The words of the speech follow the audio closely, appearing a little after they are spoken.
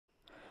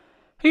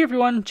Hey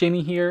everyone,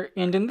 Jamie here,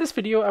 and in this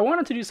video I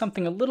wanted to do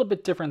something a little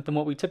bit different than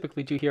what we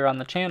typically do here on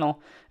the channel,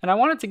 and I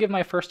wanted to give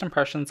my first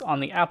impressions on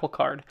the Apple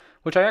Card,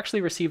 which I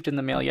actually received in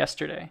the mail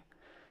yesterday.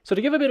 So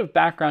to give a bit of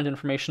background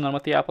information on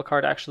what the Apple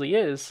Card actually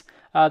is,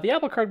 the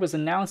Apple Card was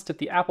announced at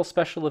the Apple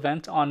Special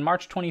event on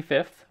March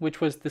 25th, which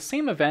was the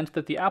same event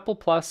that the Apple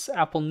Plus,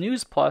 Apple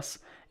News Plus,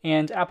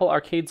 and Apple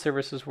Arcade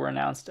services were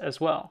announced as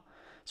well.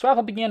 So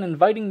Apple began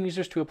inviting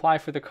users to apply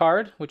for the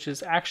card, which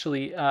is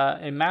actually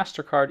a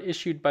MasterCard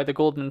issued by the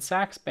Goldman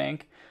Sachs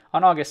Bank,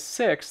 on August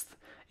 6th,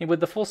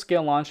 with the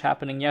full-scale launch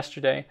happening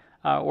yesterday,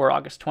 or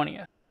August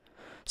 20th.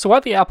 So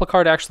while the Apple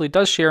Card actually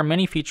does share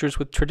many features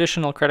with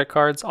traditional credit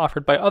cards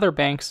offered by other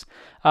banks,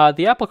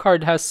 the Apple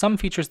Card has some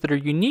features that are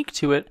unique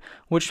to it,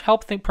 which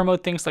help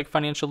promote things like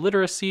financial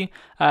literacy,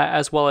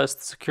 as well as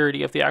the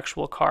security of the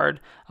actual card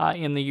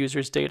in the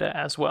user's data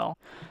as well.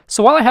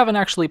 So while I haven't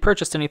actually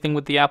purchased anything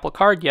with the Apple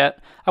Card yet,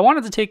 I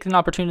wanted to take an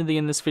opportunity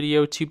in this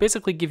video to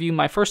basically give you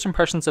my first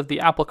impressions of the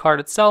Apple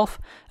Card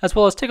itself, as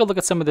well as take a look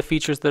at some of the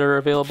features that are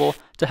available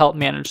to help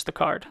manage the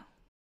card.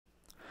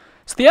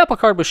 So the Apple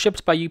Card was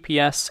shipped by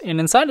UPS, and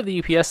inside of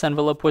the UPS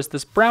envelope was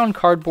this brown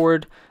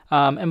cardboard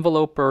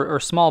envelope or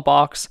small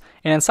box,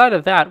 and inside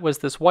of that was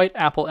this white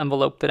Apple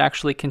envelope that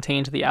actually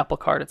contained the Apple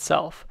Card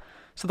itself.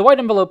 So the white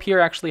envelope here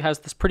actually has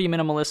this pretty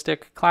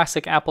minimalistic,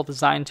 classic Apple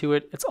design to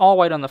it. It's all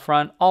white on the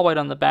front, all white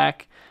on the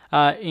back,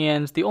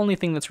 and the only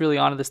thing that's really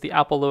on it is the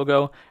Apple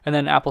logo, and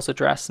then Apple's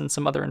address and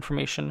some other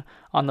information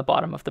on the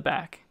bottom of the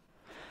back.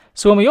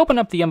 So when we open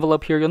up the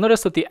envelope here, you'll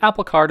notice that the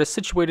Apple Card is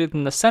situated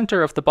in the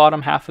center of the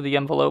bottom half of the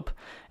envelope,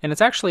 and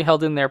it's actually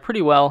held in there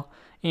pretty well.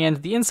 And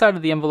the inside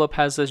of the envelope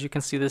has, as you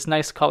can see, this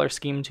nice color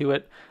scheme to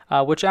it,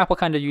 which Apple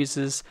kind of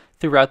uses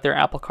throughout their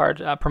Apple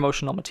Card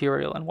promotional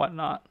material and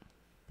whatnot.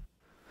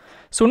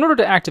 So in order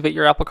to activate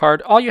your Apple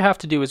Card, all you have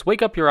to do is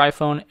wake up your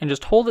iPhone and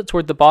just hold it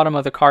toward the bottom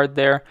of the card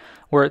there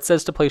where it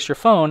says to place your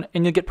phone,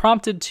 and you'll get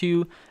prompted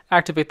to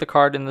activate the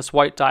card in this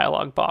white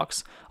dialog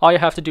box. All you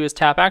have to do is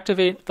tap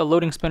activate, the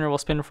loading spinner will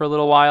spin for a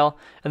little while,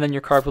 and then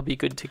your card will be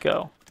good to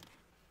go.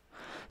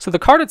 So the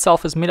card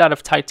itself is made out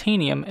of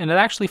titanium, and it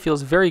actually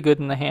feels very good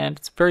in the hand.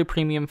 It's very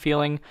premium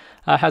feeling,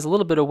 has a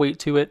little bit of weight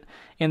to it,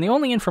 and the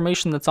only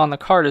information that's on the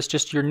card is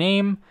just your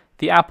name,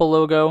 the Apple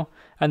logo,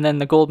 and then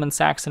the Goldman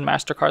Sachs and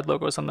MasterCard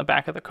logos on the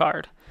back of the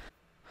card.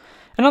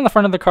 And on the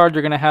front of the card,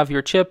 you're going to have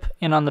your chip,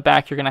 and on the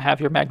back, you're going to have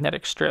your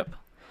magnetic strip.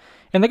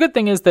 And the good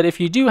thing is that if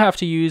you do have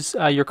to use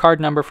your card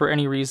number for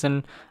any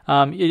reason,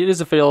 it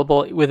is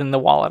available within the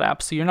Wallet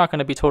app, so you're not going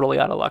to be totally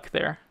out of luck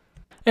there.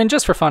 And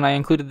just for fun, I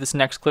included this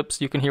next clip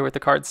so you can hear what the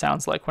card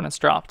sounds like when it's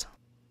dropped.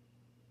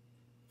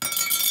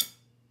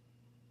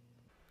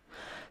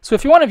 So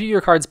if you want to view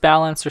your card's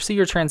balance or see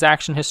your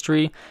transaction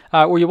history,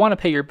 or you want to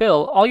pay your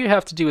bill, all you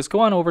have to do is go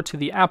on over to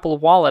the Apple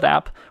Wallet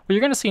app, where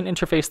you're going to see an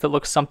interface that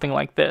looks something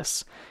like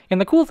this. And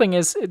the cool thing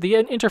is, the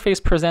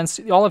interface presents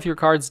all of your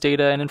card's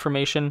data and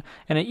information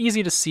in an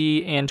easy to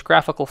see and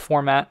graphical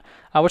format,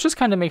 which just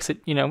kind of makes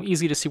it,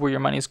 easy to see where your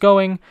money's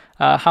going,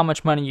 how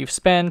much money you've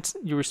spent,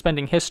 your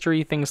spending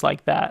history, things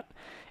like that.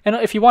 And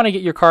if you want to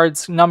get your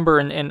card's number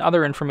and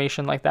other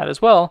information like that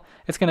as well,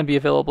 it's going to be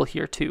available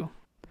here too.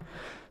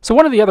 So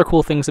one of the other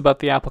cool things about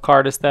the Apple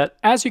Card is that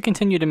as you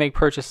continue to make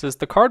purchases,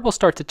 the card will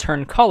start to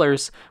turn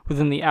colors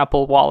within the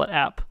Apple Wallet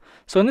app.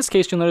 So in this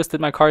case, you'll notice that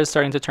my card is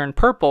starting to turn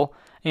purple,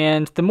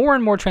 and the more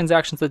and more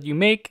transactions that you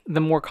make, the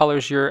more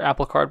colors your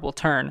Apple Card will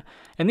turn.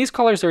 And these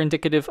colors are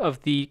indicative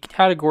of the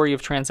category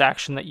of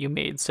transaction that you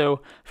made.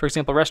 So for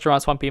example,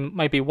 restaurants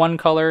might be one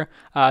color,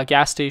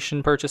 gas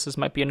station purchases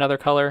might be another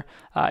color,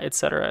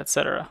 etc.,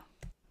 etc.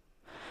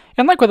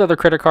 And like with other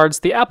credit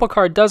cards, the Apple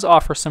Card does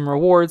offer some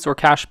rewards or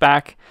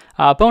cashback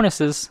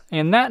bonuses,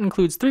 and that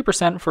includes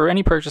 3% for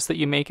any purchase that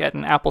you make at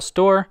an Apple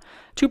store,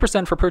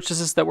 2% for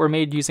purchases that were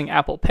made using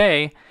Apple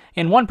Pay,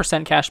 and 1%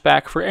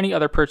 cashback for any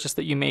other purchase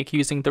that you make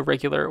using the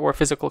regular or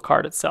physical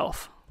card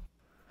itself.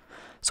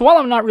 So while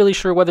I'm not really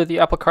sure whether the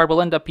Apple Card will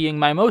end up being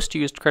my most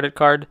used credit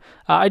card,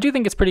 I do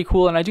think it's pretty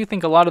cool, and I do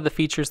think a lot of the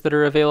features that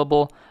are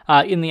available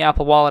in the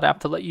Apple Wallet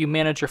app to let you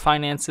manage your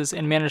finances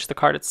and manage the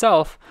card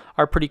itself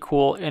are pretty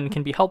cool and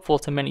can be helpful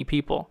to many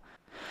people.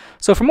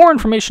 So for more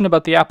information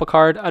about the Apple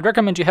Card, I'd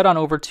recommend you head on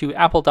over to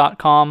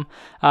apple.com,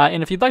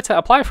 and if you'd like to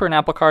apply for an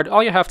Apple Card,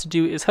 all you have to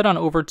do is head on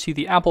over to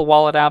the Apple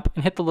Wallet app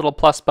and hit the little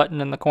plus button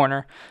in the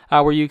corner,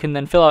 where you can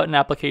then fill out an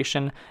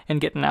application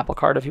and get an Apple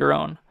Card of your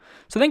own.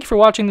 So thank you for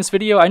watching this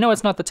video. I know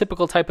it's not the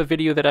typical type of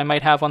video that I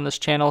might have on this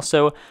channel,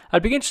 so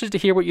I'd be interested to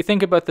hear what you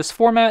think about this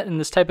format and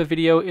this type of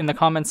video in the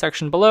comments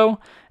section below,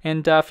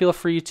 and feel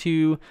free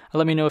to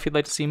let me know if you'd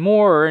like to see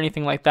more or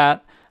anything like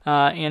that,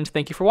 and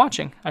thank you for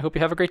watching. I hope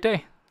you have a great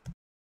day.